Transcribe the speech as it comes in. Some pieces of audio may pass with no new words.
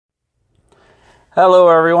Hello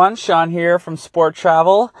everyone, Sean here from Sport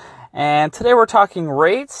Travel, and today we're talking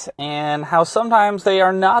rates and how sometimes they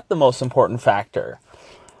are not the most important factor.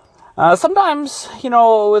 Sometimes,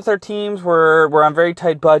 with our teams, we're on very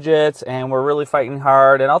tight budgets and we're really fighting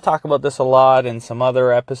hard, and I'll talk about this a lot in some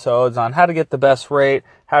other episodes on how to get the best rate,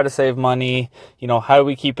 how to save money, how do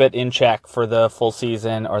we keep it in check for the full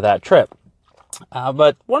season or that trip.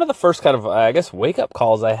 But one of the first kind of, wake-up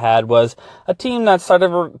calls I had was a team that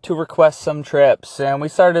started to request some trips, and we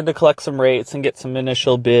started to collect some rates and get some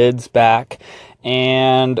initial bids back.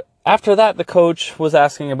 And after that, the coach was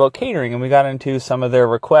asking about catering, and we got into some of their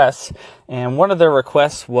requests. And one of their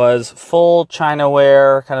requests was full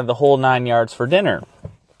Chinaware, kind of the whole 9 yards for dinner.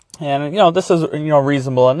 And, this is,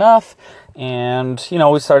 reasonable enough. And,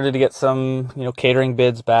 we started to get some, catering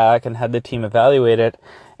bids back and had the team evaluate it.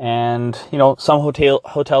 And, some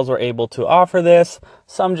hotels were able to offer this.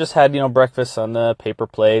 Some just had, breakfast on the paper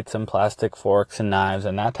plates and plastic forks and knives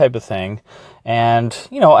and that type of thing. And,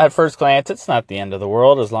 at first glance, it's not the end of the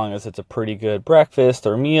world as long as it's a pretty good breakfast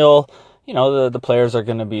or meal. The players are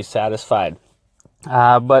going to be satisfied.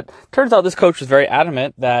 But turns out this coach was very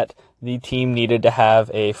adamant that the team needed to have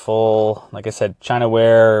a full, like I said,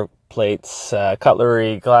 Chinaware, plates,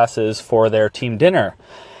 cutlery, glasses for their team dinner.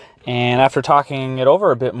 And after talking it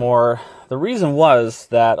over a bit more, the reason was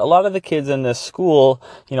that a lot of the kids in this school,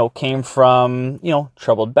 came from,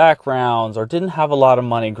 troubled backgrounds or didn't have a lot of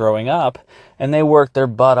money growing up. And they worked their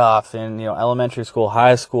butt off in, elementary school,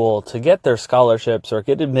 high school to get their scholarships or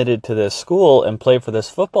get admitted to this school and play for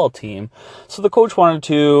this football team. So the coach wanted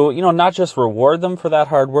to, not just reward them for that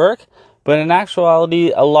hard work, but in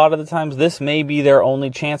actuality, a lot of the times this may be their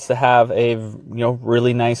only chance to have a,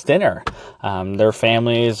 really nice dinner. Their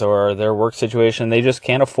families or their work situation, they just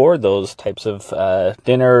can't afford those types of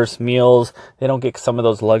dinners, meals. They don't get some of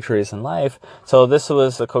those luxuries in life. So this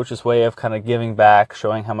was the coach's way of kind of giving back,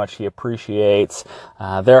 showing how much he appreciates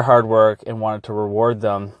their hard work and wanted to reward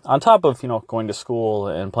them on top of, going to school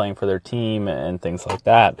and playing for their team and things like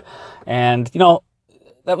that. And,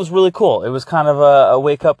 that was really cool. It was kind of a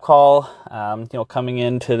wake-up call, coming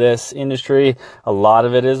into this industry. A lot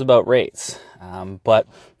of it is about rates, but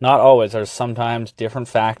not always. There's sometimes different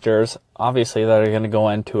factors, obviously, that are going to go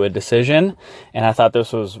into a decision, and I thought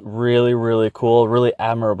this was really, really cool, really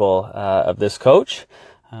admirable of this coach.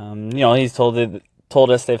 He's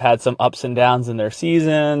told us they've had some ups and downs in their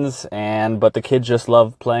seasons, but the kids just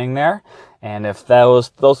love playing there. And if those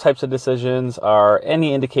types of decisions are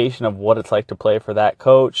any indication of what it's like to play for that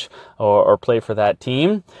coach or play for that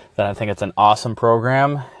team, then I think it's an awesome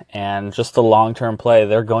program. And just the long-term play,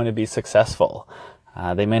 they're going to be successful.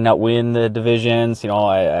 They may not win the divisions.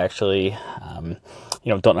 I actually,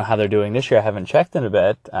 don't know how they're doing this year. I haven't checked in a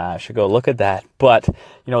bit. I should go look at that. But,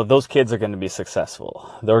 those kids are going to be successful.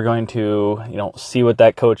 They're going to, see what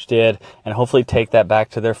that coach did and hopefully take that back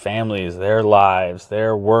to their families, their lives,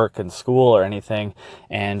 their work and school or anything,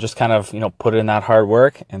 and just kind of, put in that hard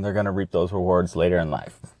work, and they're going to reap those rewards later in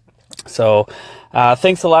life. So,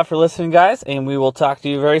 thanks a lot for listening, guys, and we will talk to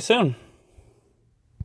you very soon.